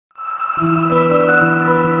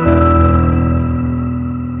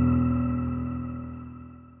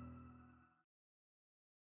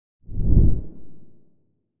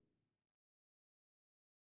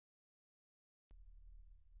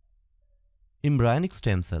Embryonic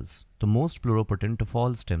stem cells, the most pluropotent of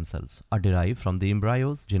all stem cells, are derived from the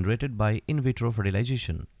embryos generated by in vitro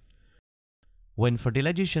fertilization. When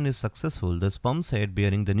fertilization is successful, the sperm head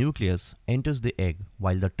bearing the nucleus enters the egg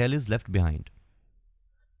while the tail is left behind.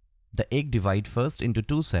 The egg divides first into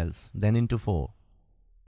 2 cells, then into 4.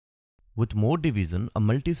 With more division, a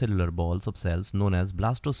multicellular balls of cells known as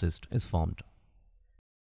blastocyst is formed.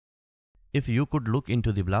 If you could look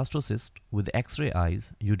into the blastocyst with X-ray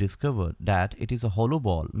eyes, you discover that it is a hollow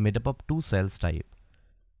ball made up of 2 cells type.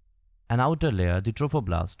 An outer layer, the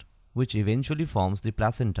trophoblast, which eventually forms the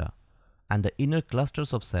placenta, and the inner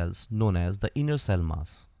clusters of cells known as the inner cell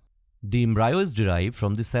mass. The embryo is derived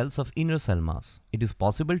from the cells of inner cell mass. It is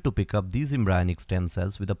possible to pick up these embryonic stem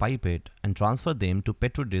cells with a pipet and transfer them to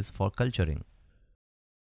Petridis for culturing.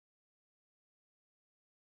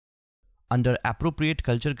 Under appropriate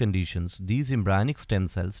culture conditions, these embryonic stem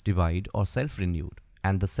cells divide or self-renewed,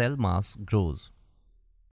 and the cell mass grows.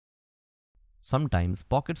 Sometimes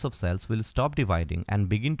pockets of cells will stop dividing and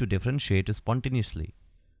begin to differentiate spontaneously.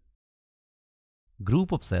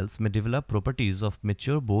 Group of cells may develop properties of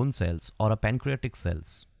mature bone cells or pancreatic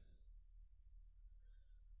cells.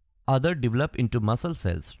 Other develop into muscle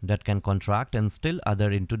cells that can contract, and still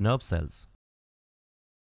other into nerve cells.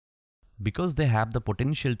 Because they have the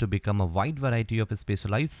potential to become a wide variety of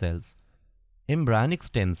specialized cells, embryonic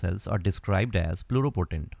stem cells are described as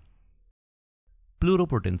pluropotent.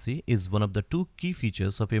 Pluropotency is one of the 2 key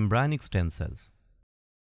features of embryonic stem cells.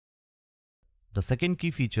 The second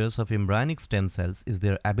key features of embryonic stem cells is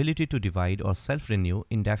their ability to divide or self-renew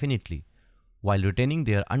indefinitely while retaining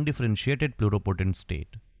their undifferentiated pluropotent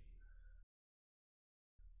state.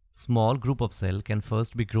 Small group of cells can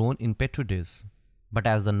first be grown in Petridis, but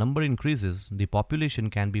as the number increases, the population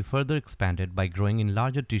can be further expanded by growing in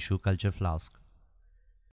larger tissue culture flask.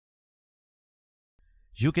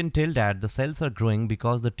 You can tell that the cells are growing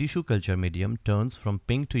because the tissue culture medium turns from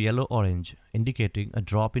pink to yellow-orange, indicating a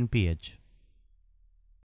drop in pH.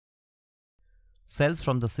 Cells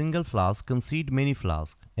from the single flask concede many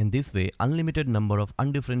flasks. In this way, unlimited number of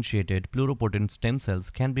undifferentiated pluropotent stem cells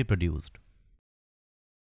can be produced.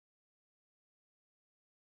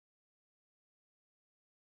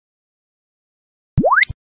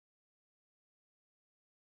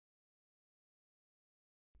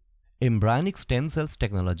 Embryonic stem cells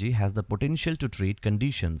technology has the potential to treat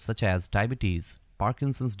conditions such as diabetes,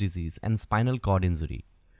 Parkinson's disease, and spinal cord injury.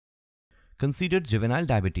 Consider juvenile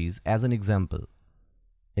diabetes as an example.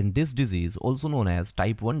 In this disease, also known as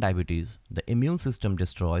type 1 diabetes, the immune system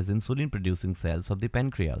destroys insulin-producing cells of the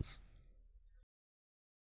pancreas.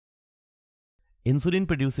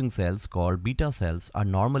 Insulin-producing cells called beta cells are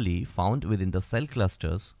normally found within the cell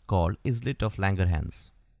clusters called islet of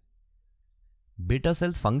Langerhans. Beta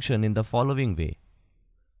cells function in the following way.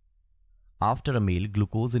 After a meal,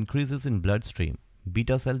 glucose increases in bloodstream.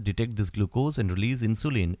 Beta cells detect this glucose and release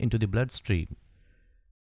insulin into the bloodstream.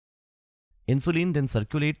 Insulin then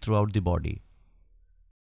circulates throughout the body.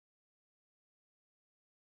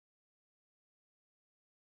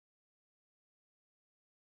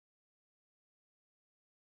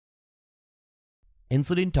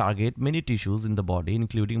 Insulin targets many tissues in the body,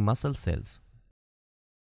 including muscle cells.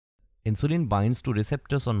 Insulin binds to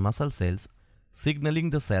receptors on muscle cells, signaling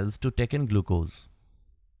the cells to take in glucose.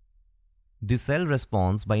 The cell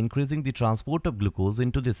responds by increasing the transport of glucose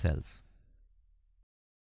into the cells.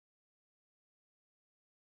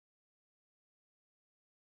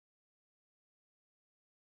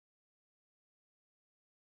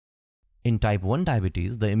 In type 1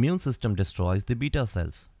 diabetes, the immune system destroys the beta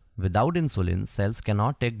cells. Without insulin, cells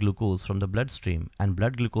cannot take glucose from the bloodstream and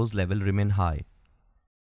blood glucose level remain high.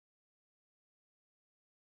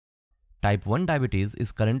 Type 1 diabetes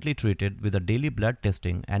is currently treated with a daily blood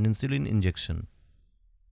testing and insulin injection.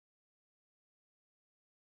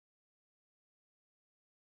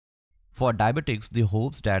 For diabetics, the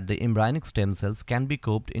hopes that the embryonic stem cells can be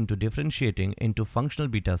cooped into differentiating into functional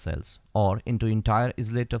beta cells or into entire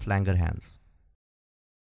islet of Langerhans.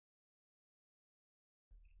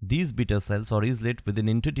 These beta cells or islet within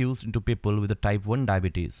introduced into people with a type 1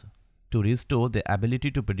 diabetes to restore the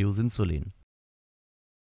ability to produce insulin.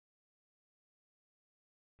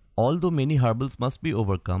 Although many hurdles must be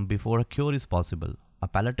overcome before a cure is possible, a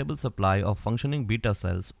palatable supply of functioning beta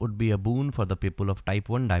cells would be a boon for the people of type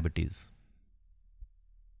 1 diabetes.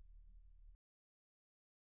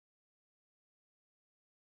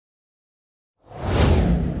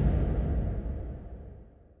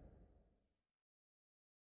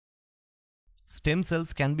 Stem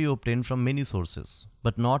cells can be obtained from many sources,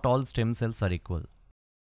 but not all stem cells are equal.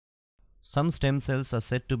 Some stem cells are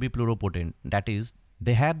said to be pluropotent, that is,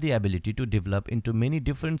 they have the ability to develop into many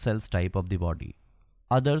different cells type of the body.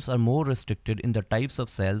 Others are more restricted in the types of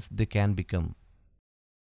cells they can become.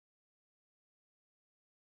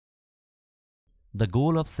 The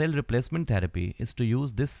goal of cell replacement therapy is to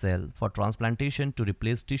use this cell for transplantation to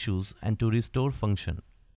replace tissues and to restore function.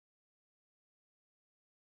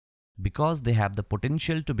 Because they have the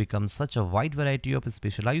potential to become such a wide variety of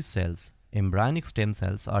specialized cells, embryonic stem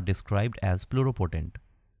cells are described as pluropotent.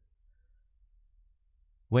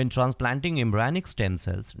 When transplanting embryonic stem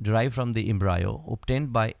cells derived from the embryo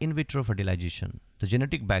obtained by in vitro fertilization, the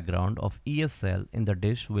genetic background of ES cell in the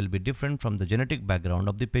dish will be different from the genetic background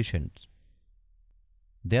of the patient.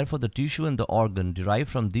 Therefore, the tissue and the organ derived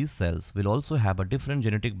from these cells will also have a different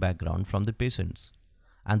genetic background from the patient's,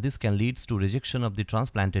 and this can lead to rejection of the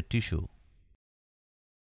transplanted tissue.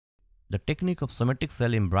 The technique of somatic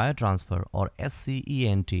cell embryo transfer, or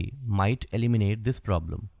SCENT, might eliminate this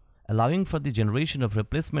problem, allowing for the generation of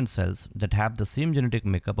replacement cells that have the same genetic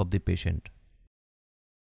makeup of the patient.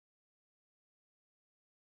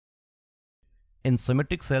 In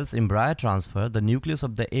somatic cells embryo transfer, the nucleus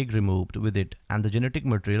of the egg removed with it and the genetic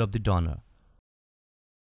material of the donor.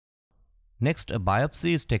 Next, a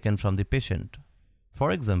biopsy is taken from the patient.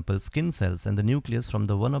 For example, skin cells and the nucleus from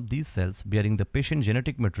the one of these cells bearing the patient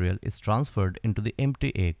genetic material is transferred into the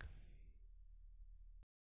empty egg.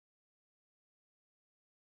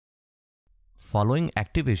 Following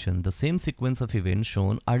activation, the same sequence of events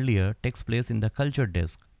shown earlier takes place in the culture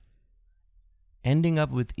disk, ending up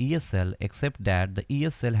with ES cell, except that the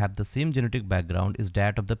ES cell have the same genetic background as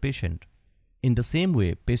that of the patient. In the same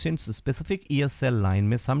way, patient's specific ES cell line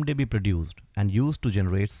may someday be produced and used to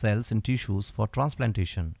generate cells in tissues for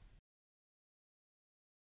transplantation.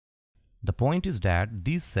 The point is that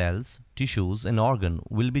these cells, tissues, and organ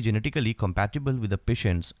will be genetically compatible with the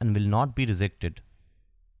patient's and will not be rejected.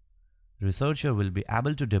 Researcher will be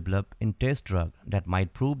able to develop a test drug that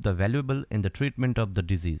might prove the valuable in the treatment of the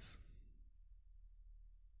disease.